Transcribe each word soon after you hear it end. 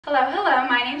Hello,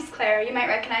 my name's Claire. You might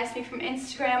recognize me from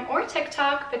Instagram or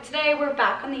TikTok, but today we're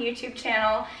back on the YouTube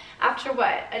channel after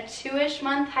what, a 2-ish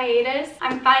month hiatus.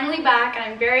 I'm finally back and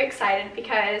I'm very excited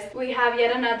because we have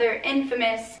yet another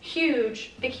infamous,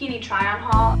 huge bikini try-on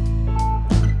haul.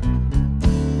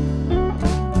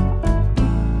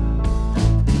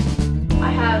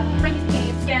 I have FRANKIES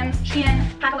BIKINIs, SKIMS, SHEIN,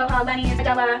 Lilie,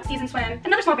 Adela, Season Swim,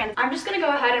 another small brand. I'm just gonna go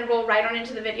ahead and roll right on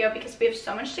into the video because we have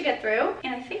so much to get through.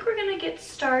 And I think we're gonna get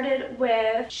started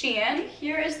with SHEIN.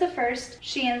 Here is the first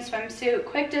SHEIN swimsuit.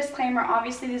 Quick disclaimer,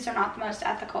 obviously these are not the most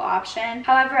ethical option.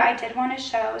 However, I did want to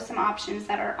show some options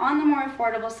that are on the more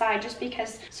affordable side just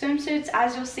because swimsuits,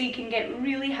 as you'll see, can get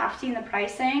really hefty in the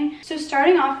pricing. So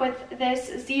starting off with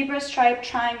this zebra stripe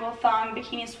triangle thong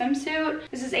bikini swimsuit.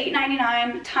 This is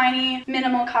 $8.99, tiny,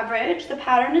 minimal coverage. The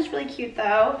pattern is really cute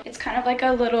though. It's kind of like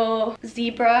a little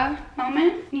zebra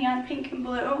moment, neon pink and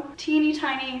blue. Teeny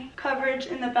tiny coverage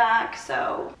in the back,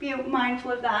 so be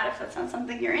mindful of that if that's not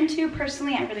something you're into.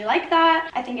 Personally, I really like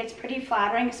that. I think it's pretty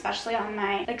flattering, especially on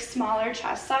my like smaller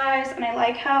chest size, and I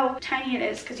like how tiny it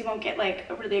is because you won't get like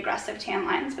a really aggressive tan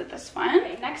lines with this one.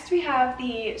 Okay, next we have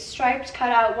the striped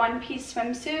cutout one-piece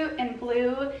swimsuit in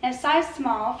blue in a size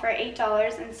small for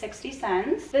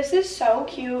 $8.60. This is so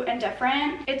cute and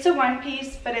different. It's a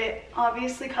one-piece, but it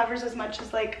obviously covers as much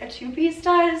as like a two-piece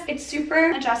does. It's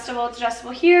super adjustable. It's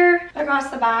adjustable here, across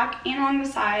the back, and along the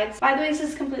sides. By the way, this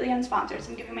is completely unsponsored, so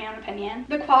I'm giving my own opinion.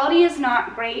 The quality is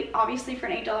not great, obviously, for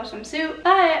an $8 swimsuit,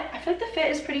 but I feel like the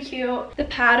fit is pretty cute. The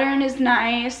pattern is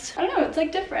nice. I don't know, it's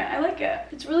like different. I like it.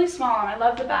 It's really small, and I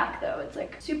love the back though. It's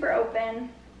like super open.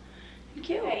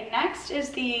 Cute. Okay, next is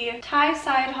the tie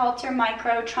side halter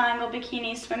micro triangle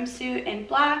bikini swimsuit in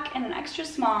black and an extra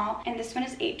small, and this one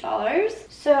is $8.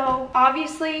 So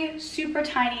obviously super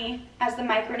tiny, as the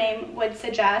micro name would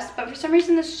suggest, but for some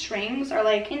reason the strings are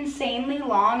like insanely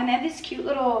long and they have these cute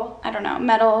little, I don't know,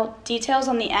 metal details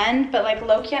on the end, but like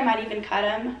low-key I might even cut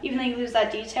them even though you lose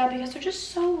that detail because they're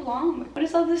just so long. What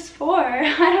is all this for?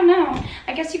 I don't know.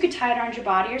 I guess you could tie it around your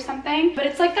body or something, but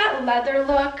it's like that leather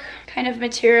look kind of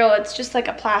material. It's just like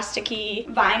a plasticky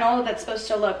vinyl that's supposed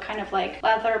to look kind of like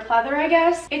leather pleather, I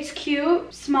guess. It's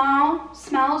cute, small,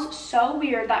 smells so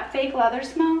weird. That fake leather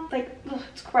smell, like, ugh,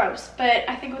 it's gross, but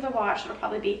I think with a wash it'll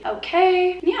probably be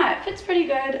okay. Yeah, it fits pretty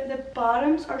good. The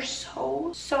bottoms are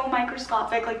so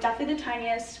microscopic, like definitely the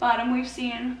tiniest bottom we've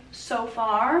seen so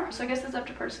far. So I guess that's up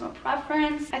to personal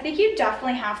preference. I think you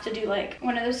definitely have to do like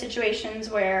one of those situations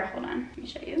where, hold on, let me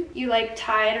show you. You like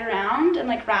tie it around and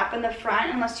like wrap in the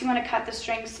front unless you want to cut the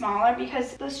strings smaller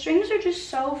because the strings are just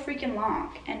so freaking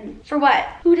long. And for what?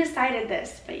 Who decided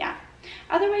this? But yeah,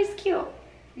 otherwise cute.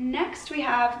 Next we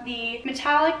have the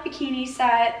metallic bikini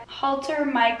set halter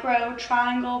micro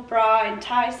triangle bra and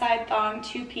tie side thong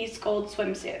two-piece gold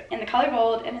swimsuit in the color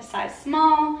gold in a size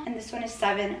small, and this one is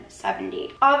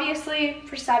 $7.70. Obviously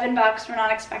for $7 we're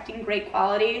not expecting great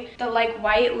quality. The like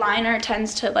white liner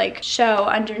tends to like show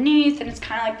underneath and it's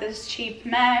kind of like this cheap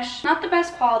mesh. Not the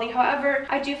best quality, however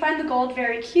I do find the gold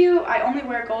very cute. I only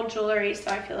wear gold jewelry,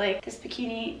 so I feel like this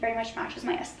bikini very much matches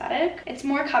my aesthetic. It's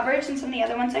more coverage than some of the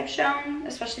other ones I've shown,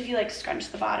 especially if you like scrunch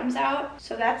the bottoms out.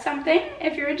 So that's something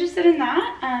if you're interested in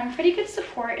that. Pretty good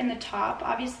support in the top.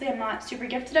 Obviously I'm not super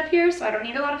gifted up here, so I don't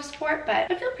need a lot of support,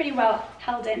 but I feel pretty well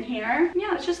held in here.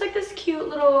 Yeah, it's just like this cute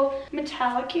little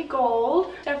metallic-y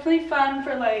gold. Definitely fun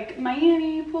for like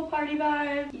Miami pool party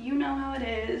vibe. You know how it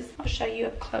is. I'll show you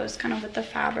up close kind of what the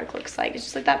fabric looks like. It's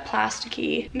just like that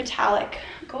plasticky metallic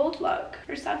gold look.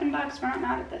 For $7 we're not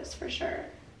mad at this for sure.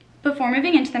 Before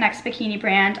moving into the next bikini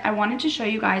brand, I wanted to show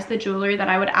you guys the jewelry that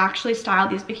I would actually style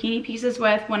these bikini pieces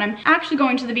with when I'm actually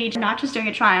going to the beach, not just doing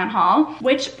a try-on haul,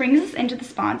 which brings us into the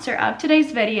sponsor of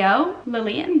today's video,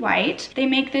 Lilie White. They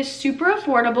make this super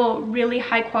affordable, really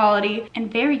high quality,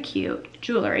 and very cute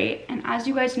jewelry. And as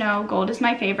you guys know, gold is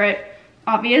my favorite,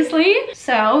 obviously.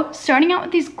 So starting out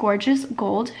with these gorgeous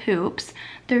gold hoops.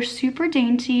 They're super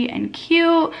dainty and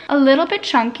cute, a little bit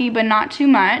chunky, but not too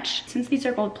much. Since these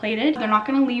are gold plated, they're not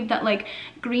gonna leave that like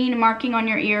green marking on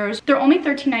your ears. They're only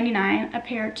 $13.99 a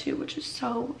pair too, which is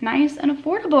so nice and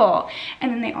affordable.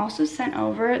 And then they also sent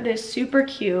over this super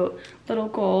cute little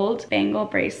gold bangle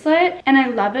bracelet, and I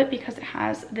love it because it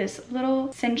has this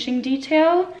little cinching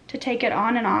detail to take it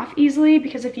on and off easily,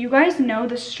 because if you guys know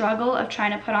the struggle of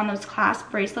trying to put on those clasp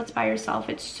bracelets by yourself,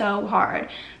 it's so hard.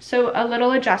 So a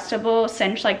little adjustable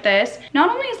cinch like this not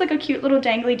only is like a cute little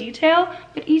dangly detail,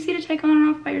 but easy to take on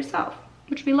and off by yourself,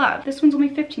 which we love. This one's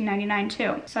only $15.99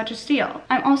 too. Such a steal.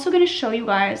 I'm also gonna show you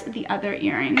guys the other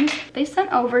earrings they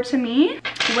sent over to me.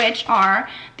 which are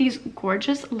these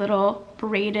gorgeous little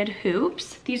braided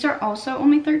hoops. These are also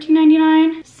only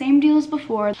 $13.99. Same deal as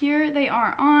before. Here they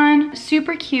are on.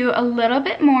 Super cute, a little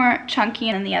bit more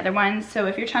chunky than the other ones. So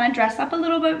if you're trying to dress up a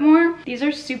little bit more, these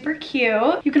are super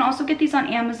cute. You can also get these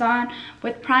on Amazon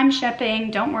with Prime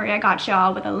shipping. Don't worry, I got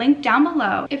y'all with a link down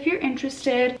below if you're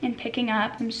interested in picking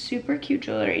up some super cute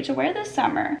jewelry to wear this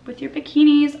summer with your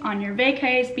bikinis, on your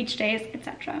vacays, beach days,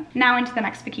 etc. Now into the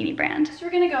next bikini brand. So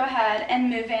we're gonna go ahead and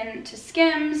move into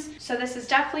Skims. So this is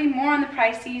definitely more on the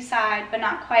pricey side, but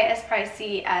not quite as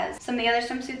pricey as some of the other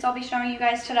swimsuits I'll be showing you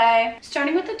guys today.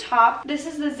 Starting with the top, this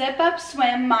is the Zip Up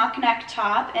Swim mock neck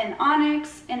top in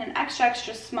onyx in an extra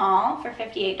small for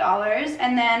 $58,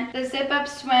 and then the Zip Up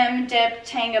Swim dip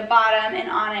tanga bottom in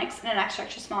onyx in an extra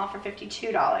small for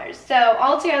 $52. So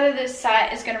altogether this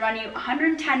set is going to run you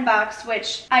 110 bucks,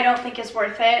 which I don't think is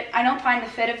worth it. I don't find the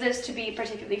fit of this to be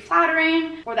particularly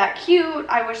flattering or that cute.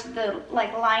 I wish the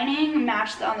lining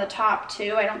matched on the top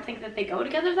too. I don't think that they go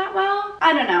together that well.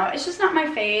 I don't know, it's just not my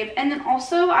fave. And then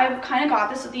also I kind of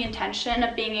got this with the intention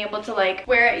of being able to like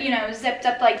wear it, you know, zipped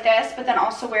up like this, but then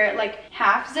also wear it like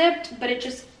half zipped, but it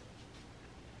just,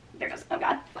 there it goes, oh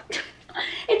god.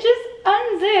 It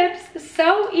just unzips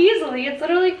so easily. It's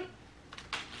literally,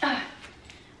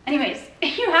 anyways,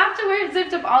 you have to wear it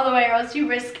zipped up all the way or else you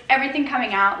risk everything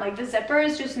coming out. Like the zipper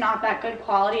is just not that good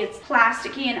quality. It's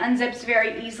plasticky and unzips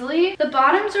very easily. The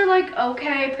bottoms are like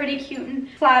okay, pretty cute and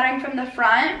flattering from the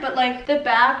front, but like the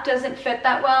back doesn't fit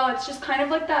that well. It's just kind of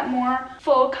like that more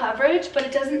full coverage, but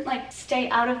it doesn't like stay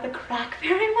out of the crack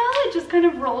very well. It just kind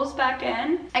of rolls back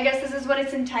in. I guess this is what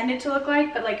it's intended to look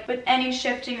like, but like with any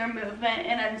shifting or movement,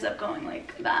 it ends up going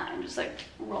like that and just like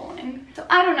rolling. So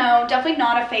I don't know, definitely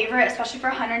not a favorite, especially for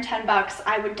 110 bucks.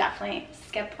 I would definitely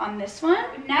skip on this one.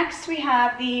 Next we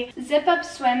have the Zip Up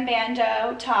Swim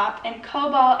Bandeau top in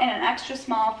cobalt in an extra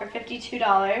small for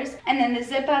 $52, and then the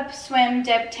Zip Up Swim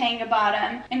Dip Tanga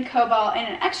bottom in cobalt in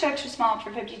an extra small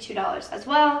for $52 as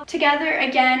well. Together,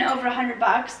 again, over 100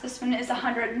 bucks. This one is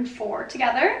 104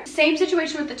 together. Same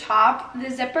situation with the top. The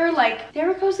zipper, like,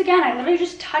 there it goes again. I literally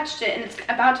just touched it and it's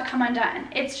about to come undone.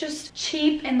 It's just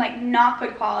cheap and like not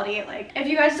good quality. Like, if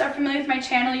you guys are familiar with my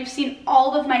channel, you've seen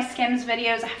all of my Skims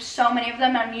videos. I have so many of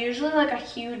them. I'm usually like a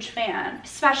huge fan,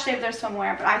 especially if they're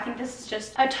swimwear, but I think this is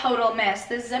just a total miss.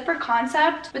 The zipper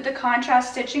concept with the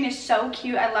contrast stitching is so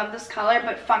cute. I love this color,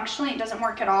 but functionally it doesn't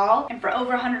work at all. And for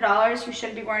over $100, you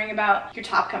shouldn't be worrying about your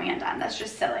top coming undone. That's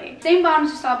just silly. Same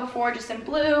bottoms you saw before, just in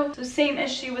blue. So same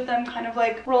issue with them kind of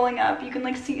like rolling up. You can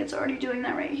like see it's already doing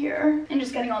that right here and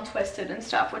just getting all twisted and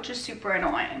stuff, which is super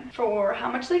annoying for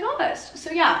how much they cost.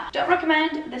 So yeah, don't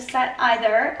recommend this set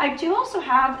either. I do also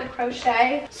have the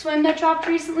crochet swim that dropped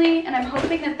recently, and I'm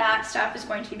hoping that that stuff is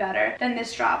going to be better than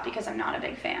this drop because I'm not a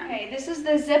big fan. Okay, this is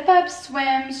the Zip Up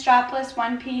Swim strapless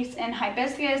one piece in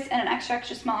hibiscus and an extra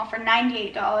small for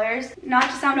 $98. Not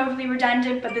to sound overly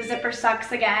redundant, but the zipper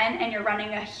sucks again, and you're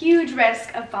running a huge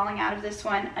risk of falling out of this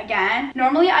one again.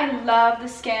 Normally I love the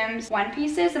Skims one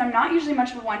pieces, and I'm not usually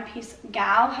much of a one piece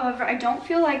gal. However, I don't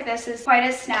feel like this is quite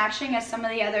as snatching as some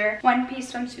of the other one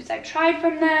piece swimsuits I've tried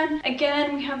from them.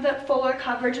 Again, we have that fuller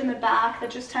coverage in the back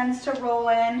that just tends to roll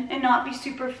in and not be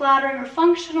super flattering or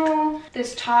functional.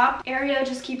 This top area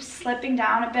just keeps slipping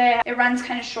down a bit. It runs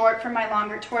kind of short for my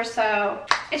longer torso.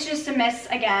 It's just a miss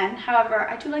again. However,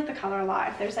 I do like the color a lot,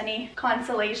 if there's any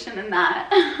consolation in that.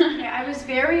 Okay, I was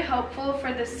very hopeful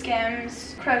for the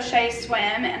Skims crochet swim,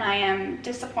 and I am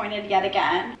disappointed yet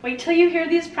again. Wait till you hear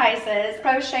these prices.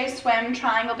 Crochet swim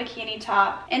triangle bikini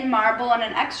top in marble and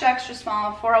an extra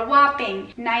small for a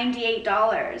whopping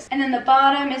 $98. And then the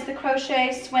bottom is the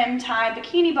crochet swim tie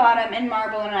bikini bottom in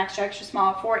marble and an extra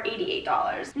small for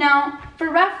 $88. Now, for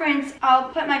reference, I'll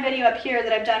put my video up here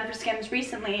that I've done for Skims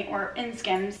recently, or in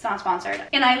Skims, it's not sponsored.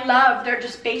 And I love their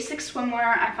just basic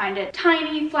swimwear. I find it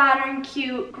tiny, flattering,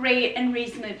 cute, great, and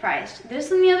reasonably priced.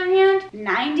 This, on the other hand,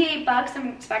 98 bucks. I'm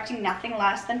expecting nothing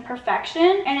less than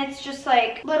perfection. And it's just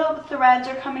like little threads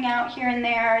are coming out here and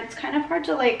there. It's kind of hard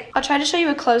to like, I'll try to show you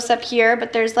a close up here,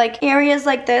 but there's like areas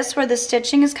like this where the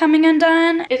stitching is coming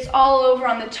undone. It's all over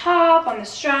on the top, on the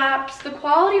straps. The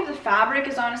quality of the fabric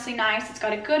is honestly nice. It's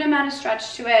got a good amount of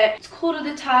stretch to it. It's cool to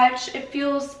the touch. It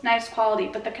feels nice quality,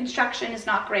 but the construction is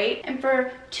not great. And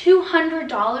for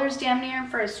 $200 damn near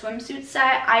for a swimsuit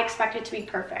set, I expect it to be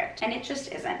perfect, and it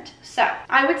just isn't. So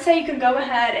I would say you can go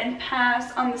ahead and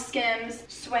pass on the Skims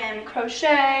swim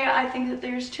crochet. I think that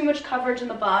there's too much coverage in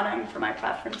the bottom for my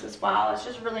preference as well. It's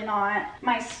just really not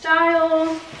my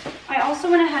style. I also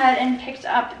went ahead and picked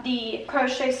up the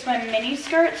crochet swim mini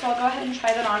skirt, so I'll go ahead and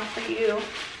try that on for you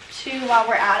too while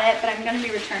we're at it, but I'm gonna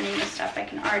be returning this stuff. I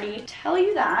can already tell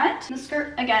you that. The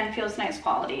skirt, again, feels nice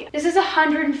quality. This is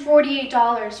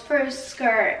 $148 for a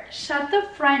skirt. Shut the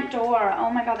front door. Oh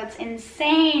my God, that's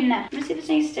insane. Let me see if there's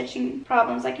any stitching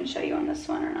problems I can show you on this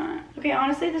one or not. Okay,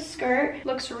 honestly, the skirt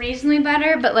looks reasonably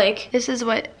better, but like, this is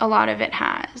what a lot of it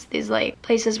has. These like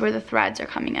places where the threads are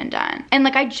coming undone. And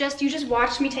like, you just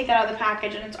watched me take that out of the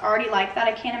package and it's already like that.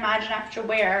 I can't imagine after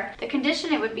wear the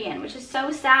condition it would be in, which is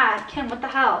so sad. Kim, what the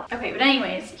hell? Okay, but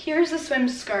anyways, here's the swim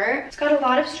skirt. It's got a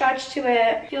lot of stretch to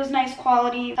it. Feels nice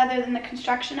quality other than the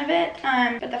construction of it.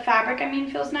 But the fabric, I mean,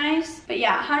 feels nice. But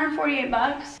yeah, 148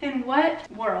 bucks. In what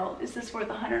world is this worth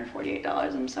 $148?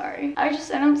 I'm sorry. I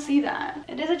don't see that.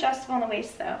 It is adjustable in the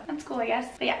waist though. That's cool, I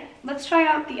guess. But yeah, let's try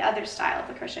out the other style of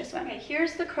the crochet swim. Okay,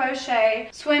 here's the crochet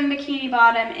swim bikini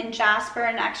bottom in Jasper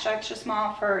and extra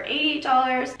small for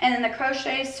 $88. And then the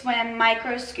crochet swim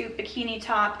micro scoop bikini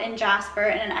top in Jasper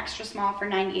and an extra small for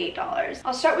 $98.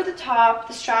 I'll start with the top.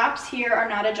 The straps here are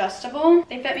not adjustable.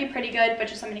 They fit me pretty good, but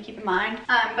just something to keep in mind.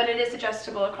 But it is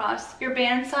adjustable across your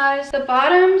band size. The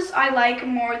bottoms I like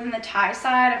more than the tie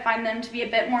side. I find them to be a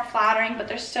bit more flattering, but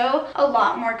there's still a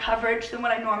lot more coverage than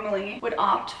what I normally would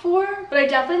opt for. But I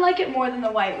definitely like it more than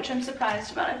the white, which I'm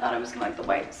surprised about. I thought I was gonna like the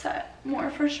white set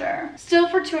more for sure. Still,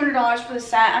 for $200 for the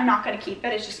set, I'm not gonna keep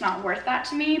it. It's just not worth that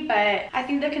to me, but I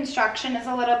think the construction is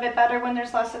a little bit better when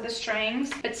there's less of the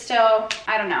strings, but still,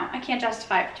 I don't know. I can't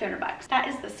justify it for 200 bucks. That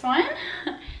is this one.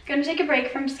 Gonna take a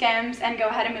break from Skims and go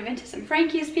ahead and move into some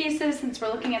Frankie's pieces since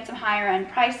we're looking at some higher end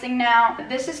pricing now.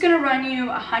 This is gonna run you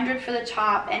 $100 for the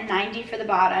top and $90 for the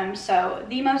bottom. So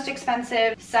the most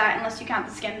expensive set, unless you count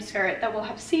the Skims skirt, that we'll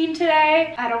have seen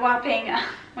today at a whopping,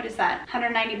 what is that,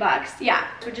 190 bucks? Yeah,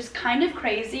 which is kind of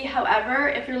crazy. However,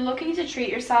 if you're looking to treat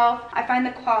yourself, I find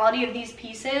the quality of these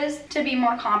pieces to be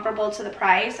more comparable to the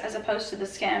price as opposed to the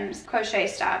Skims crochet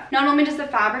stuff. Not only does the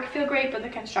fabric feel great, but the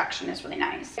construction is really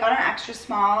nice. I got an extra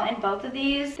small in both of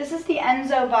these. This is the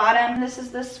Enzo bottom. This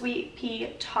is the Sweet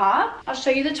Pea top. I'll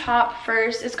show you the top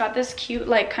first. It's got this cute,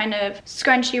 like, kind of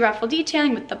scrunchy ruffle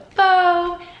detailing with the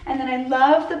bow. And then I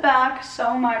love the back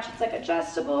so much. It's like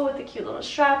adjustable with the cute little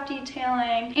strap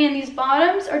detailing. And these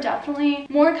bottoms are definitely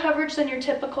more coverage than your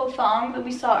typical thong that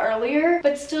we saw earlier,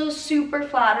 but still super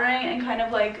flattering and kind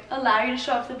of like allow you to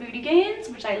show off the booty gains,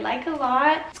 which I like a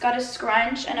lot. It's got a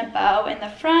scrunch and a bow in the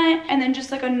front, and then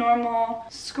just like a normal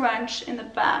scrunch in the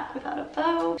back without a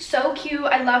bow. So cute.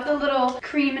 I love the little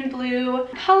cream and blue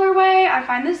colorway. I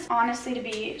find this honestly to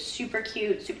be super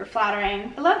cute, super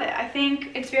flattering. I love it. I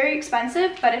think it's very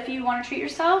expensive, but if you want to treat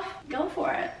yourself, go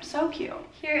for it. So cute.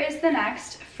 Here is the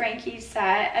next Frankie's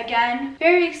set. Again,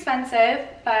 very expensive,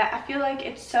 but I feel like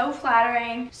it's so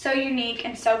flattering, so unique,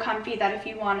 and so comfy that if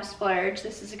you want to splurge,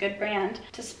 this is a good brand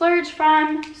to splurge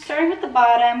from. Starting with the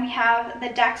bottom, we have the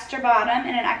Dexter bottom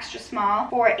in an extra small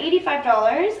for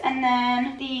 $85, and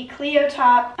then the Cleo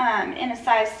top in a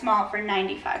size small for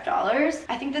 $95.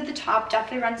 I think that the top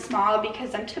definitely runs small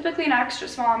because I'm typically an extra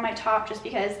small on my top, just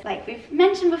because, like we've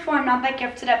mentioned before, I'm not that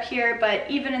gifted up here, but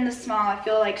even in the small, I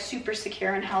feel like super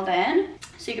secure and held in.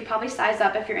 So you could probably size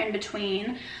up if you're in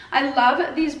between. I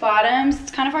love these bottoms.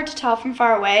 It's kind of hard to tell from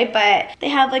far away, but they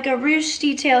have like a ruche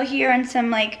detail here and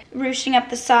some like ruching up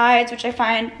the sides, which I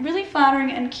find really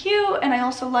flattering and cute. And I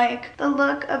also like the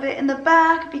look of it in the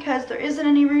back because there isn't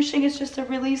any ruching. It's just a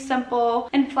really simple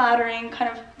and flattering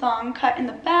kind of thong cut in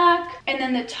the back. And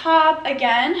then the top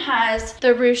again has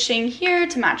the ruching here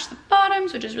to match the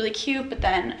bottoms, which is really cute, but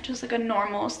then just like a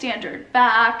normal standard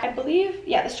back. I believe,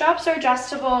 yeah, the straps are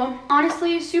adjustable.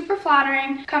 Honestly, super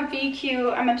flattering, comfy,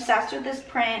 cute. I'm obsessed with this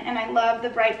print and I love the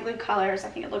bright blue colors. I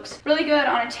think it looks really good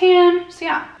on a tan. So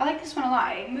yeah, I like this one a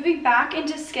lot. Moving back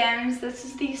into Skims, this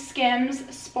is the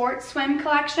Skims Sport Swim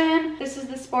collection. This is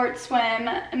the Sport Swim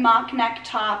mock neck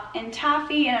top in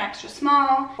taffy in an extra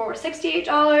small for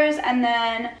 $68. And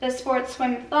then the Sport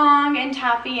Swim thong in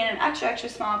taffy in an extra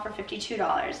small for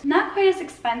 $52. Not quite as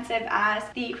expensive as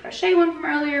the crochet one from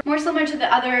earlier. More similar to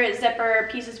the other zipper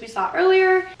pieces we saw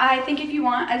earlier. I think if you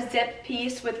want a zip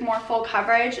piece with more full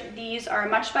coverage, these are a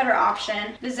much better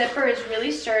option. The zipper is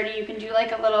really sturdy. You can do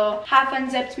like a little half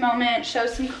unzipped moment, show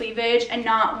some cleavage, and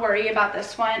not worry about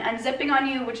this one unzipping on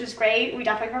you, which is great. We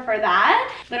definitely prefer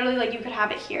that. Literally, like, you could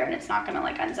have it here and it's not gonna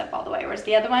like unzip all the way, whereas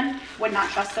the other one would not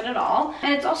trust it at all.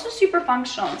 And it's also super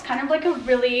functional. It's kind of like a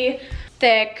really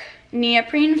thick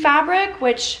neoprene fabric,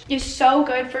 which is so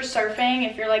good for surfing.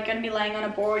 If you're like gonna be laying on a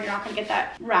board, you're not gonna get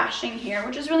that rashing here,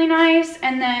 which is really nice.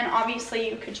 And then obviously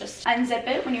you could just unzip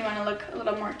it when you want to look a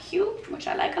little more cute, which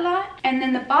I like a lot. And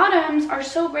then the bottoms are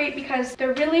so great because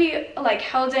they're really like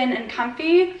held in and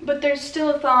comfy, but there's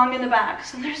still a thong in the back,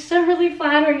 so they're still really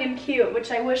flattering and cute,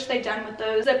 which I wish they'd done with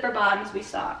those zipper bottoms we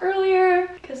saw earlier,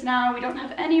 because now we don't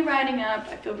have any riding up.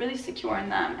 I feel really secure in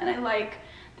them, and I like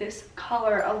this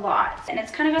color a lot. And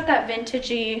it's kind of got that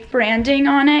vintagey branding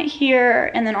on it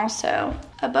here, and then also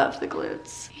above the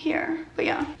glutes here. But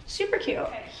yeah, super cute.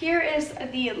 Okay, here is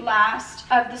the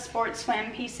last of the sports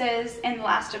swim pieces and the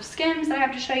last of Skims that I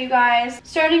have to show you guys.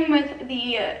 Starting with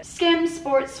the Skims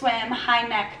Sports Swim high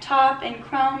neck top in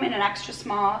chrome in an extra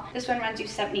small. This one runs you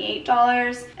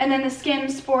 $78. And then the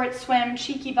Skims Sports Swim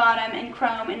cheeky bottom in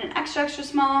chrome in an extra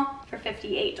small for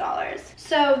 $58.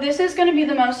 So this is going to be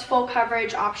the most full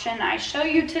coverage option I show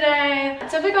you today.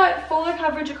 It's definitely got fuller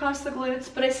coverage across the glutes,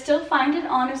 but I still find it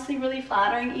honestly really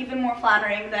flattering, even more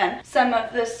flattering than some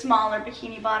of the smaller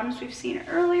bikini bottoms we've seen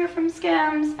earlier from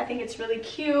Skims. I think it's really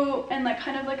cute and like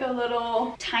kind of like a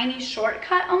little tiny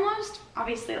shortcut almost.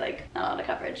 Obviously like not a lot of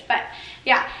coverage, but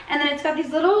yeah. And then it's got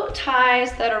these little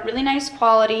ties that are really nice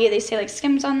quality. They say like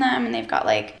Skims on them, and they've got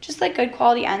like just like good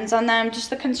quality ends on them. Just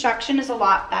the construction is a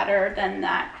lot better than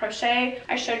that crochet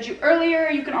I showed you earlier.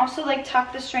 You can also like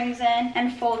tuck the strings in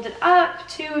and fold it up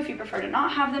too if you prefer to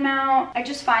not have them out. I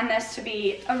just find this to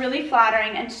be a really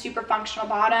flattering and super functional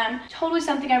bottom. Totally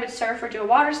something I would surf or do a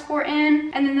water sport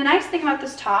in. And then the nice thing about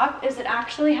this top is it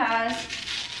actually has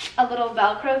a little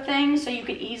Velcro thing, so you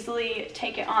could easily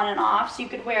take it on and off. So you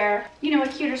could wear, you know, a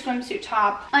cuter swimsuit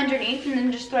top underneath and then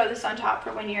just throw this on top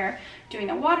for when you're doing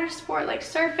a water sport like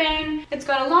surfing. It's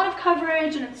got a lot of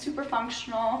coverage and it's super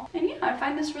functional. And yeah, I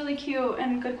find this really cute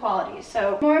and good quality.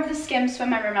 So more of the Skims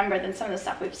swim I remember than some of the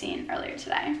stuff we've seen earlier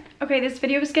today. Okay, this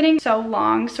video is getting so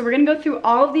long, so we're gonna go through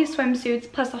all of these swimsuits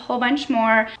plus a whole bunch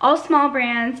more, all small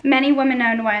brands, many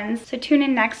women-owned ones. So tune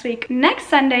in next week, next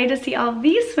Sunday, to see all of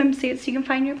these swimsuits so you can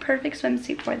find your perfect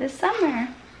swimsuit for this summer.